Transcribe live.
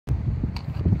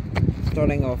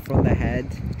starting off from the head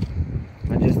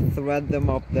and just thread them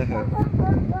up the hook.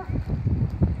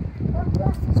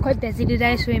 It's quite busy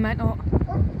today, so we might not.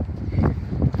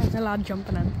 There's a lad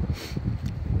jumping in.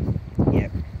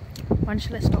 Yep. When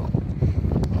shall it stop?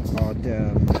 I'll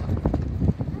do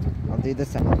the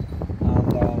second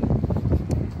and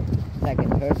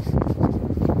second hook.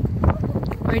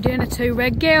 Are we doing a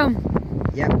 2-rig game?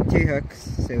 Yep, 2 hooks,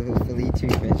 so hopefully 2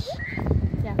 fish.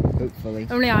 Yeah. Hopefully.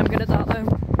 Only I'm good at that though.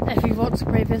 If you've watched the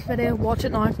previous video, watch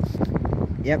it now.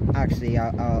 Yep, actually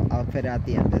I'll put it at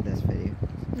the end of this video.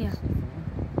 Yeah.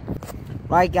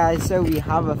 Right guys, so we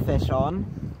have a fish on.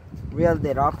 Reeled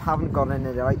it up, haven't gotten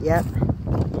it out yet.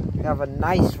 We have a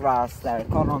nice wrasse there,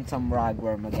 caught on some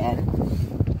ragworm again.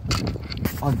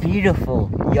 A beautiful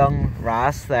young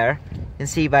wrasse there. You can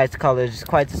see by its colours, it's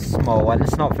quite a small one,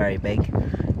 it's not very big.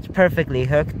 It's perfectly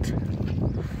hooked.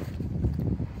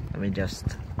 Let me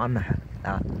just unhook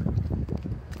that.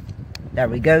 There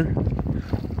we go.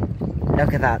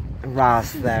 Look at that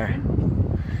wrasse there.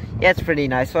 Yeah, it's a pretty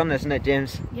nice one, isn't it,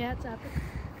 James? Yeah, it's epic.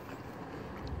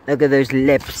 Look at those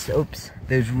lips. Oops.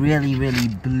 Those really, really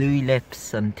blue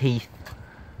lips and teeth.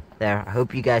 There, I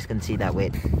hope you guys can see that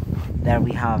weight. There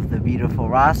we have the beautiful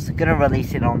wrasse. Gonna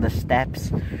release it on the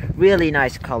steps. Really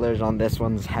nice colours on this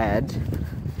one's head.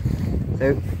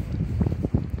 So,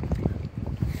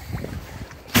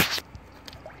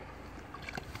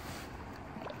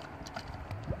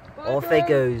 off it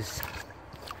goes.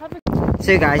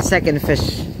 So guys, third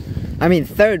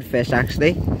fish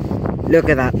actually. Look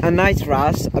at that, a nice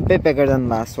wrasse, a bit bigger than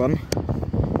the last one.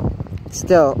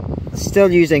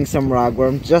 Still using some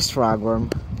ragworm, just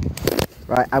ragworm.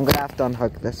 Right, I'm gonna have to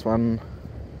unhook this one.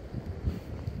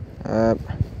 There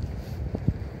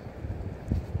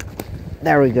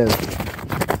we go.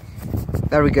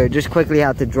 There we go, just quickly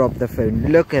had to drop the phone.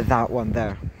 Look at that one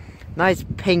there. Nice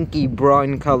pinky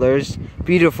brown colours,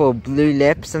 beautiful blue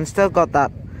lips, and still got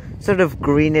that sort of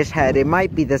greenish head. It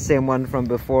might be the same one from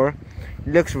before.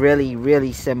 It looks really,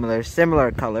 really similar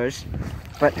colours,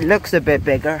 but it looks a bit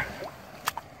bigger.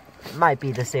 It might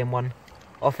be the same one.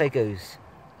 Off it goes.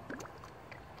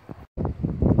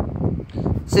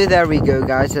 So there we go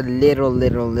guys, a little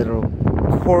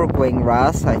Corkwing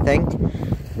Wrasse, I think.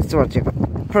 That's what you got.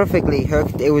 Perfectly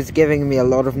hooked. It was giving me a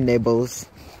lot of nibbles.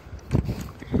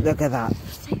 Look at that.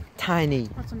 Tiny.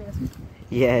 That's amazing.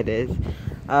 Yeah, it is.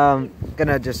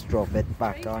 Gonna just drop it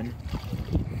back down.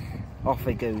 Off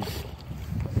it goes.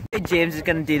 James is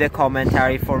gonna do the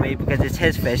commentary for me because it's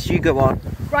his fish. You go on.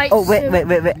 Right. Oh wait.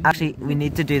 Actually, we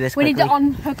need to do this quickly. We need to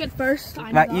unhook it first.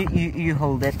 Right, you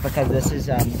hold it because this is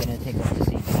gonna take off the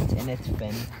seat. It's in its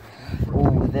fin.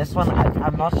 Oh, this one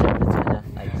I'm not sure if it's gonna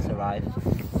like survive.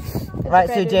 Right,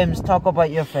 so James, talk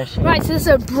about your fish here. Right, so this is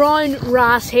a brown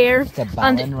wrasse here. It's a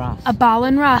Ballan wrasse. A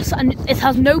Ballan wrasse, and it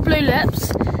has no blue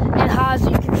lips. It has,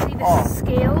 you can see the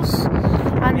scales,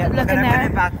 and yeah, look in there,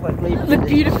 back quickly the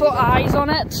beautiful eyes on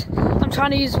it. I'm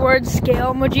trying to use the word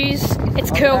scale emojis.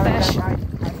 It's cool fish.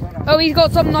 Oh, he's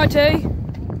got something now too.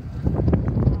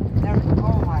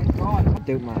 Oh my god.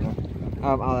 Don't matter.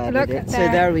 I'll edit it. There. So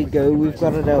there we go. We've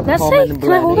got it out. Let's see.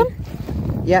 Can I hold him?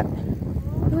 Yep.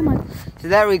 Oh my. So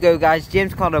there we go guys,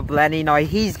 James caught a blenny, now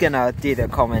he's gonna do the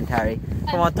commentary.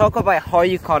 Come on, talk about how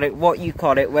you caught it, what you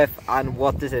caught it with, and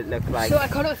what does it look like. So I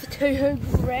caught it with a 2-hook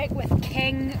rig with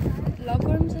king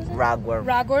ragworms, is it?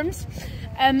 Ragworms.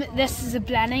 This is a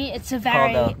blenny, it's a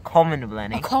very... Called a common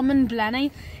blenny. A common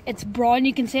blenny. It's brown,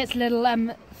 you can see its little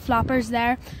flappers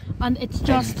there, and it's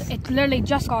literally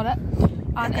just got it.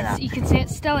 And you can see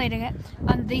it's still eating it,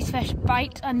 and these fish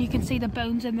bite, and you can see the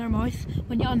bones in their mouth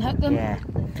when you unhook them. Yeah,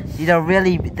 this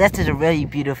is a really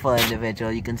beautiful individual.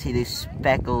 You can see these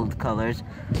speckled colours,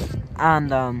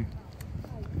 and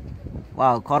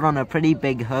wow, caught on a pretty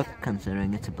big hook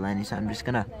considering it's a blenny. So I'm just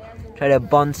gonna try to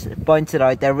bounce it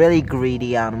out. They're really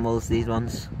greedy animals, these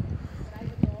ones.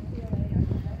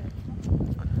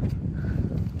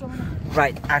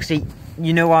 Right, actually,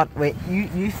 you know what? Wait,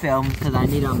 you film because I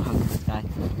need to unhook this guy.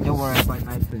 Don't worry about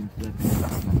my food.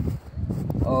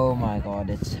 Oh my god,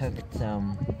 it's hooked.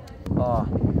 Oh,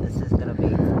 this is gonna be.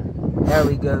 There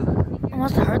we go. I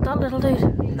must have hurt that little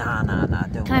dude. Nah,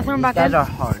 don't worry. Can I throw him back in? These guys are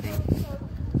hardy.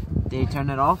 Did you turn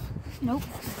it off? Nope.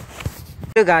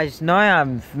 So guys, now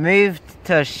I've moved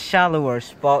to a shallower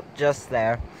spot just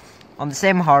there, on the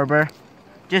same harbour,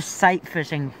 just sight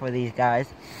fishing for these guys.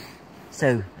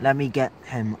 So let me get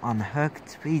him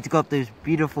unhooked. He's got those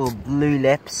beautiful blue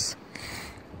lips.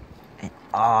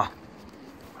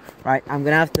 Right, I'm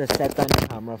gonna have to set down the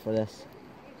camera for this.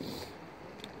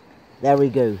 There we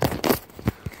go.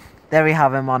 There we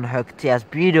have him unhooked. He has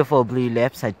beautiful blue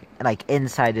lips, like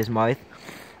inside his mouth.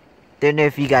 Don't know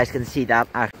if you guys can see that.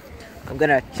 I'm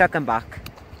gonna chuck him back.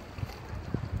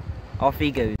 Off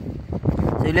he goes.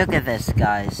 So look at this,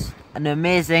 guys. An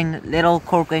amazing little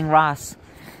Corkwing Wrasse.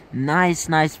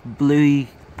 Nice blue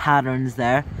patterns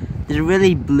there. There's a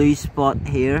really blue spot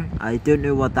here. I don't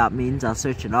know what that means. I'll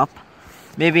search it up.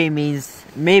 Maybe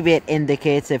it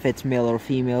indicates if it's male or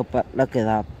female, but look at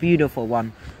that. Beautiful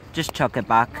one. Just chuck it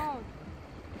back.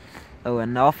 Oh,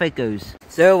 and off it goes.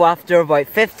 So after about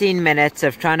 15 minutes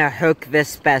of trying to hook this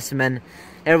specimen,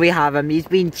 here we have him. He's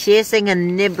been chasing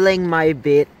and nibbling my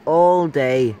bait all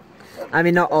day. I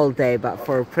mean, not all day, but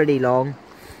for pretty long.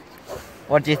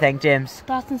 What do you think, James?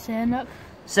 That's insane, look.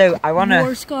 So I want to...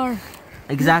 More scar.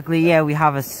 Exactly, yeah, we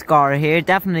have a scar here.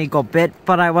 Definitely got bit,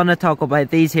 but I want to talk about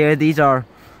these here. These are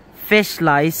fish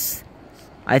lice.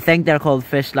 I think they're called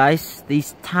fish lice.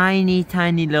 These tiny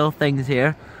little things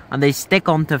here. And they stick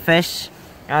onto fish.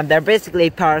 And they're basically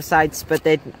parasites, but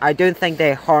I don't think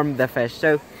they harm the fish.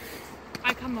 So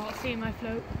I cannot see my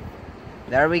float.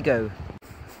 there we go.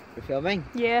 You're filming?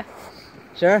 Yeah.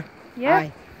 Sure? Yeah.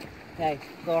 Aye. Okay,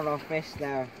 got our fish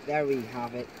there. There we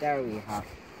have it. There we have it.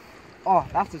 Oh,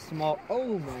 that's a small...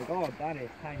 Oh my god, that is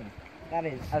tiny. That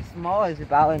is as small as a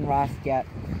Ballan wrasse get.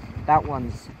 That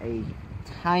one's a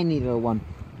tiny little one.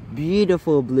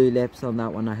 Beautiful blue lips on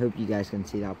that one. I hope you guys can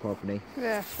see that properly.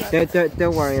 Yeah.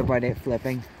 Don't worry about it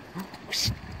flipping.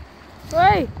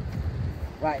 Wait.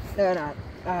 Right, turn up.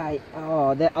 Alright.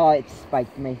 Oh, it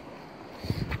spiked me.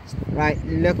 Right,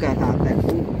 look at that then.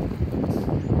 Ooh.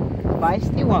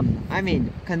 Feisty one. I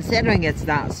mean, considering it's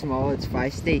that small, it's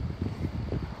feisty.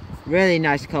 Really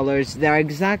nice colours. They're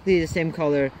exactly the same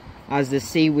colour as the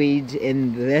seaweed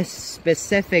in this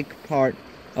specific part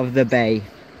of the bay.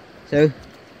 So,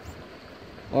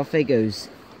 off it goes.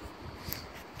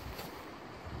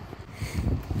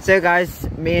 So guys,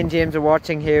 me and James are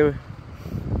watching here,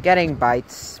 getting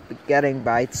bites.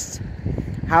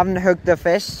 Haven't hooked the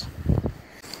fish.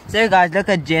 So guys, look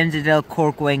at James' little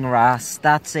Corkwing Wrasse.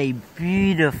 That's a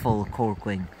beautiful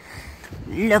Corkwing.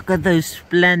 Look at those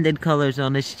splendid colours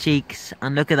on his cheeks,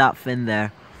 and look at that fin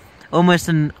there. Almost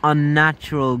an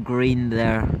unnatural green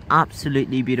there.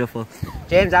 Absolutely beautiful.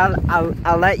 James,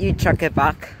 I'll let you chuck it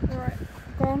back. Alright,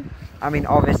 go on. I mean,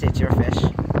 obviously it's your fish.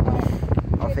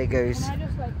 Off it goes. Can I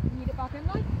just knead it back in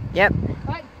now? Yep.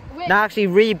 Right, wait. No, actually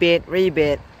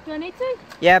rebait. Do I need to?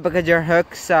 Yeah, because your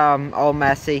hook's all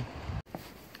messy.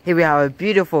 Here we have a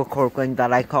beautiful Corkwing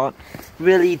that I caught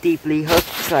really deeply hooked,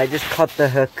 so I just cut the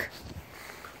hook.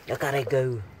 Look at it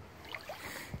go.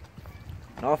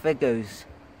 And off it goes.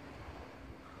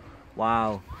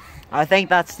 Wow. I think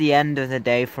that's the end of the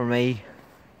day for me.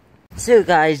 So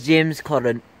guys, James caught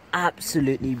an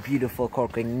absolutely beautiful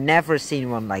Corkwing. Never seen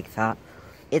one like that.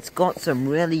 It's got some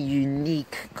really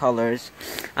unique colours.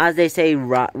 As they say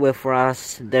with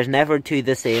wrasse, there's never two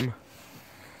the same.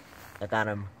 Look at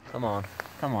him. Come on.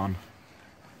 Come on.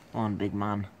 Come on, big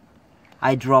man.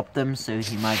 I dropped him, so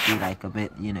he might be like a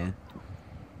bit, you know.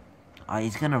 Oh,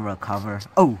 he's gonna recover.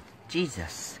 Oh,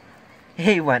 Jesus.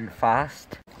 He went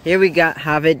fast. Here we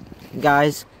have it,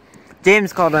 guys.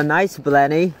 James caught a nice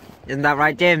blenny. Isn't that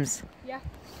right, James? Yeah.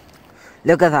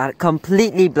 Look at that,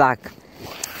 completely black.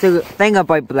 So the thing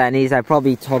about blennies, I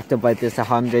probably talked about this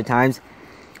 100 times.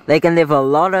 They can live a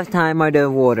lot of time out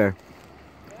of water.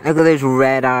 Look at those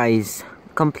red eyes.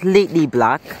 Completely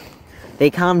black. They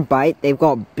can bite. They've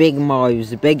got big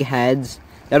mouths, big heads.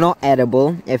 They're not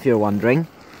edible, if you're wondering.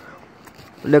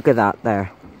 Look at that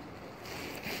there.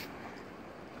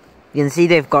 You can see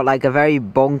they've got like a very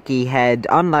bonky head,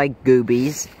 unlike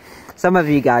goobies. Some of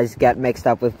you guys get mixed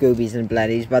up with goobies and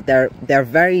blennies, but they're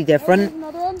very different.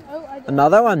 Another one? Oh,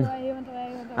 another one? He went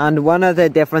away. And one of the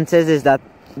differences is that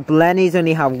blennies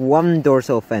only have one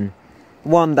dorsal fin.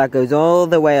 One that goes all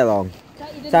the way along.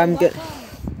 So I'm good.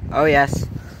 Oh yes.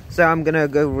 So I'm gonna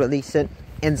go release it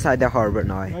inside the harbour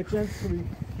now.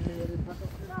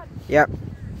 Yep.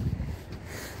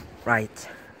 Right.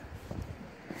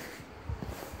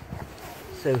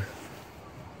 So.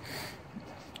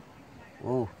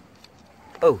 Oh,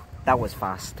 that was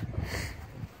fast.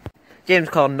 James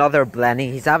caught another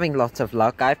blenny. He's having lots of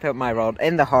luck. I put my rod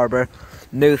in the harbour.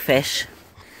 No fish.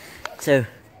 So,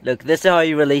 look, this is how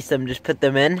you release them. Just put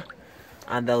them in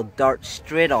and they'll dart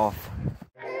straight off.